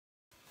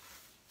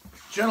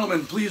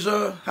Gentlemen, please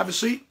have a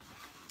seat.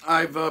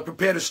 I've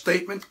prepared a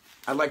statement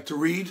I'd like to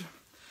read.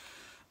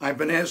 I've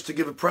been asked to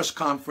give a press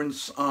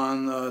conference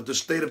on the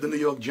state of the New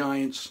York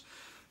Giants,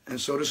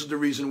 and so this is the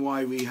reason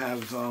why we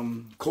have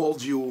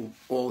called you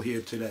all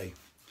here today.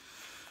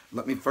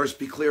 Let me first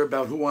be clear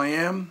about who I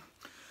am.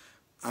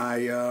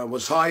 I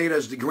was hired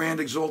as the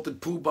Grand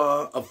Exalted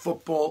Poobah of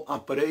Football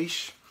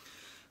Operation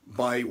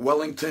by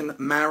Wellington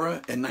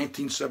Mara in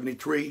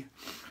 1973.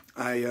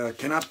 I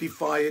cannot be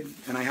fired,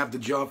 and I have the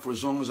job for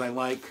as long as I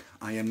like.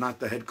 I am not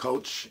the head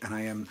coach, and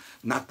I am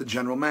not the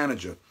general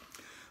manager.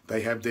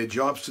 They have their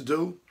jobs to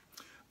do,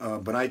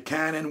 but I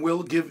can and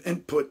will give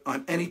input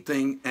on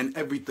anything and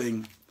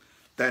everything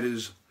that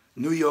is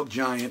New York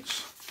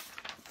Giants,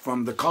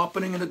 from the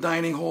carpeting in the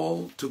dining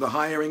hall to the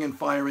hiring and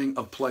firing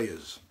of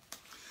players.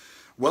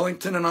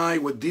 Wellington and I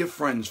were dear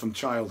friends from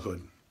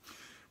childhood.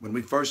 When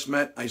we first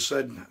met, I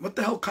said, "What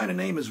the hell kind of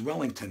name is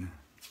Wellington?"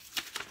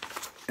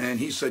 And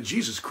he said,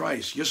 "Jesus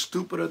Christ, you're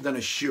stupider than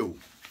a shoe."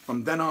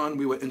 From then on,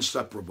 we were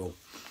inseparable,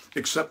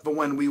 except for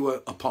when we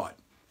were apart.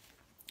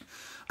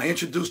 I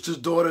introduced his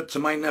daughter to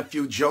my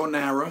nephew, Joe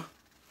Nara,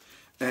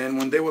 and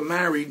when they were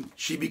married,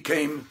 she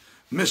became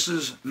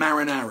Mrs.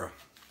 Marinara.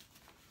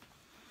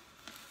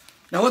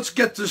 Now let's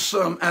get this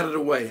out of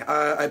the way.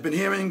 I've been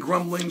hearing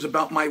grumblings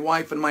about my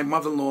wife and my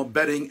mother-in-law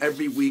betting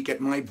every week at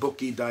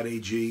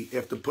MYBookie.ag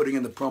after putting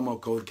in the promo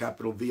code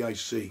capital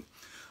VIC.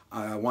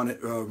 I want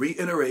to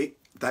reiterate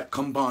that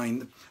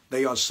combined,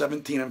 they are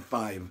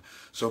 17-5.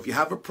 So if you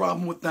have a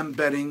problem with them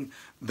betting,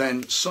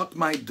 then suck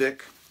my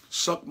dick,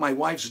 suck my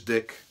wife's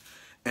dick,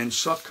 and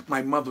suck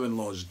my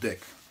mother-in-law's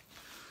dick.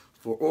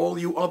 For all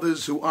you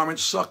others who aren't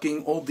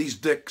sucking all these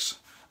dicks,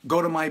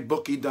 go to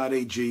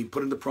MYBookie.ag,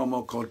 put in the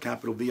promo code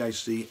capital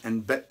VIC,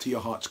 and bet to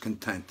your heart's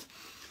content.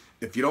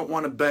 If you don't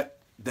want to bet,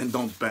 then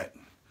don't bet.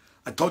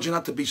 I told you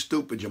not to be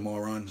stupid, you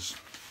morons.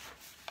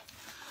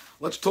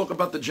 Let's talk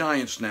about the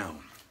Giants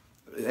now,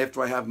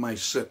 after I have my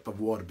sip of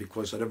water,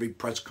 because at every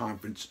press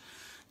conference,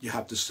 you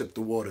have to sip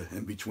the water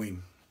in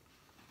between.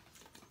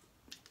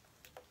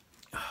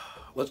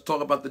 Let's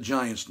talk about the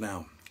Giants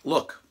now.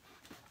 Look,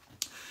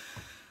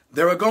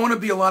 there are going to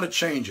be a lot of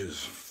changes,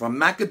 from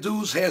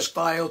McAdoo's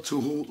hairstyle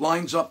to who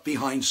lines up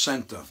behind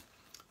center.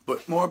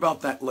 But more about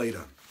that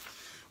later.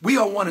 We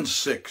are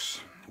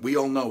 1-6. We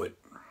all know it.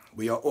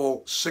 We are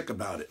all sick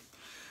about it.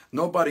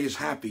 Nobody is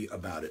happy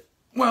about it.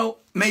 Well,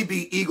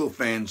 maybe Eagle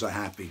fans are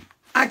happy.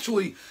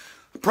 Actually,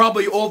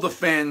 probably all the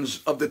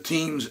fans of the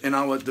teams in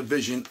our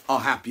division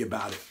are happy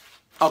about it.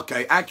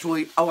 Okay,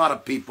 actually, a lot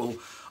of people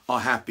are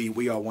happy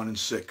we are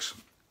 1-6.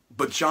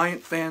 But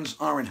Giant fans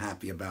aren't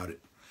happy about it.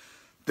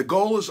 The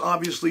goal is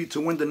obviously to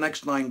win the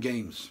next 9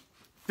 games.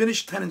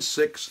 Finish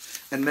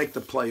 10-6 and make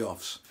the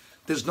playoffs.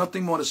 There's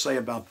nothing more to say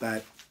about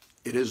that.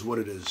 It is what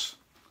it is.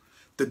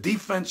 The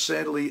defense,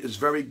 sadly, is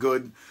very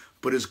good,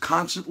 but is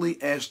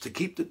constantly asked to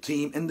keep the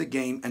team in the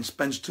game and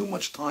spends too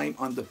much time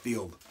on the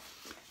field.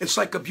 It's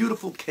like a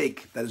beautiful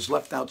cake that is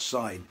left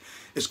outside.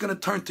 It's going to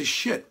turn to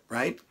shit,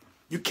 right?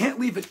 You can't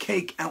leave a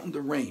cake out in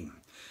the rain.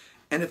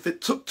 And if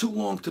it took too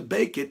long to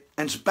bake it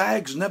and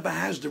Spags never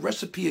has the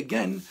recipe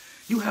again,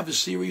 you have a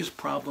serious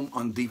problem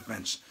on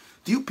defense.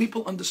 Do you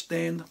people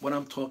understand what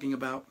I'm talking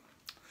about?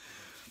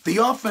 The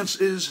offense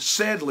is,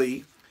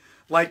 sadly,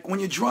 like when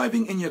you're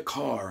driving in your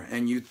car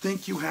and you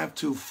think you have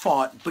to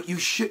fart, but you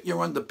shit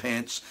your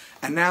underpants,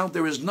 and now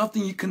there is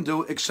nothing you can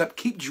do except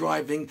keep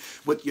driving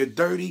with your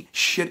dirty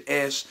shit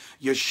ass,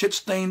 your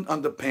shit-stained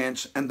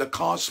underpants, and the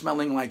car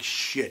smelling like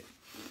shit.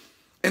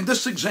 In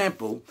this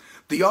example,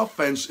 the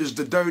offense is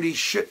the dirty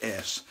shit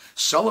ass,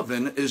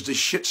 Sullivan is the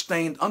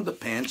shit-stained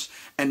underpants,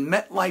 and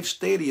MetLife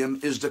Stadium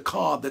is the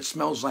car that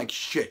smells like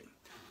shit.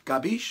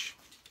 Gabish?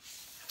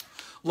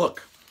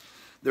 Look,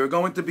 there are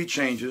going to be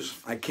changes.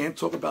 I can't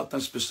talk about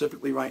them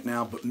specifically right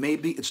now, but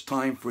maybe it's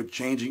time for a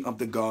changing of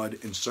the guard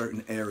in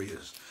certain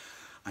areas.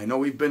 I know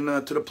we've been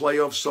to the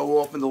playoffs so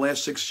often the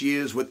last 6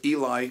 years with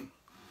Eli,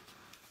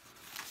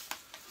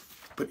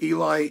 but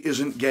Eli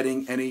isn't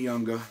getting any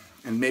younger,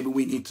 and maybe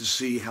we need to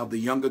see how the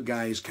younger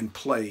guys can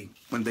play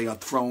when they are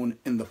thrown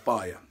in the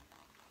fire.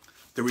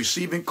 The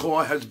receiving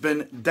corps has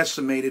been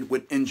decimated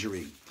with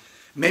injury.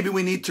 Maybe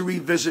we need to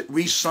revisit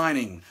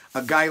re-signing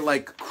a guy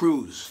like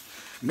Cruz.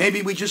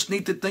 Maybe we just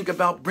need to think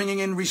about bringing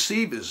in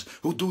receivers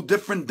who do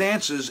different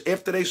dances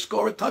after they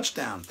score a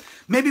touchdown.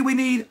 Maybe we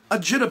need a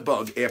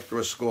jitterbug after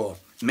a score.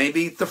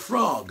 Maybe the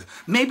frog.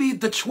 Maybe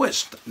the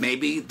twist.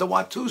 Maybe the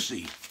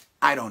Watusi.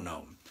 I don't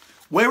know.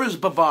 Where is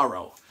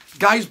Bavaro?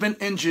 Guy's been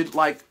injured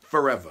like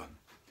forever.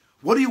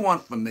 What do you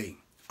want from me?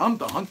 I'm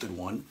the hunted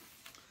one.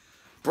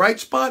 Bright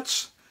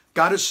spots?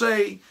 Gotta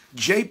say,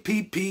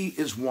 JPP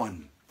is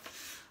one.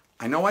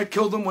 I know I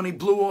killed him when he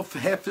blew off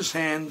half his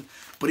hand,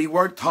 but he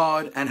worked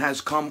hard and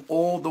has come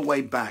all the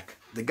way back.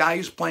 The guy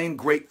is playing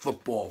great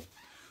football.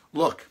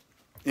 Look,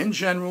 in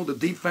general, the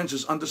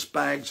defense under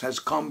Spags has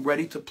come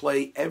ready to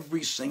play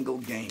every single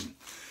game.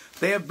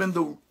 They have been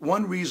the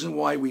one reason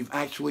why we've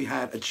actually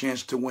had a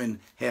chance to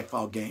win half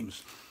our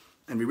games.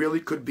 And we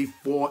really could be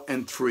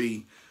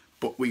 4-3,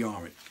 but we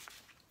aren't.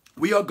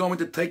 we are going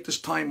to take this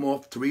time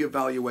off to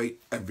reevaluate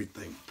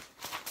everything.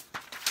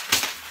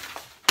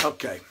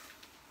 Okay.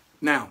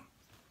 Now,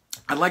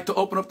 I'd like to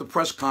open up the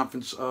press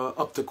conference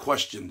up to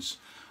questions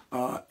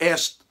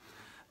asked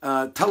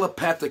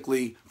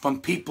telepathically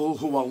from people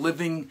who are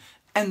living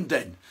and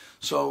dead.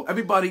 So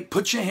everybody,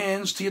 put your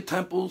hands to your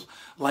temples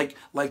like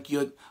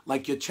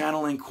you're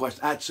channeling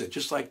questions. That's it,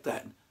 just like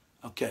that.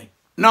 Okay.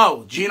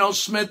 No, Geno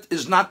Smith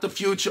is not the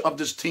future of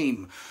this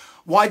team.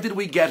 Why did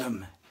we get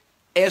him?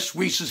 Ask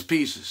Reese's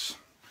Pieces.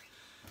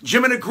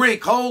 Jim and the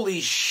Greek, holy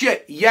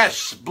shit,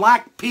 yes,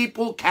 black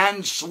people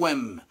can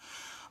swim.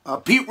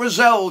 Pete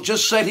Rozelle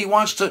just said he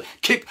wants to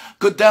kick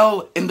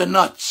Goodell in the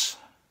nuts.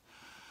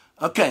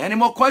 Okay, any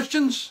more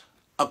questions?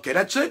 Okay,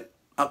 that's it?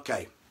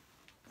 Okay.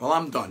 Well,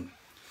 I'm done.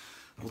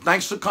 Well,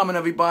 thanks for coming,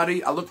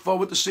 everybody. I look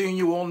forward to seeing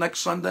you all next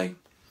Sunday.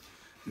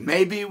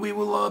 Maybe we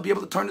will be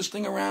able to turn this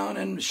thing around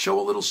and show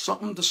a little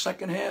something the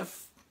second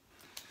half.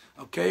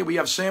 Okay, we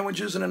have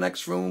sandwiches in the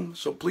next room,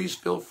 so please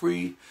feel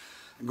free.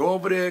 Go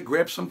over there,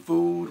 grab some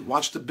food,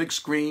 watch the big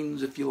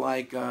screens if you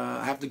like.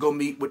 I have to go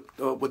meet with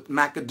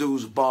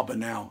McAdoo's barber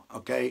now,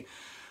 okay?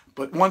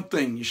 But one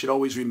thing you should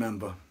always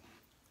remember,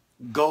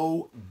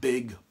 go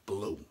big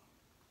blue.